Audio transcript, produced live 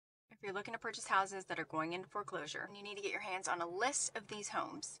If you're looking to purchase houses that are going into foreclosure and you need to get your hands on a list of these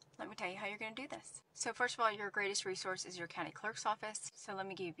homes, let me tell you how you're going to do this. So first of all, your greatest resource is your county clerk's office. So let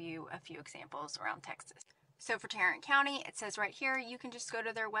me give you a few examples around Texas. So for Tarrant County, it says right here, you can just go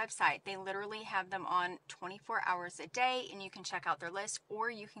to their website. They literally have them on 24 hours a day and you can check out their list, or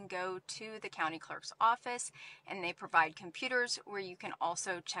you can go to the county clerk's office and they provide computers where you can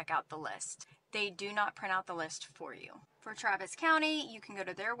also check out the list. They do not print out the list for you. For Travis County, you can go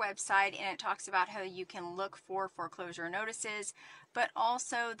to their website and it talks about how you can look for foreclosure notices, but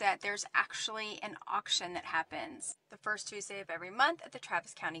also that there's actually an auction that happens the first Tuesday of every month at the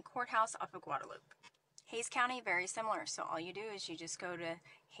Travis County Courthouse off of Guadalupe. Hayes County, very similar. So all you do is you just go to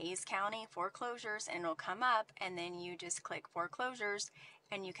Hayes County foreclosures and it'll come up, and then you just click foreclosures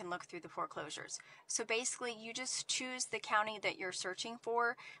and you can look through the foreclosures. So basically you just choose the county that you're searching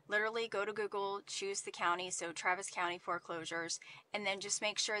for. Literally go to Google, choose the county, so Travis County foreclosures, and then just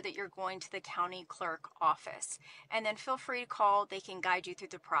make sure that you're going to the county clerk office. And then feel free to call. They can guide you through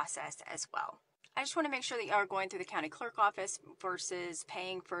the process as well. I just want to make sure that you are going through the county clerk office versus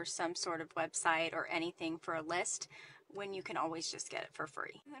paying for some sort of website or anything for a list when you can always just get it for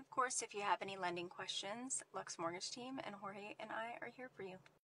free. And of course, if you have any lending questions, Lux Mortgage Team and Jorge and I are here for you.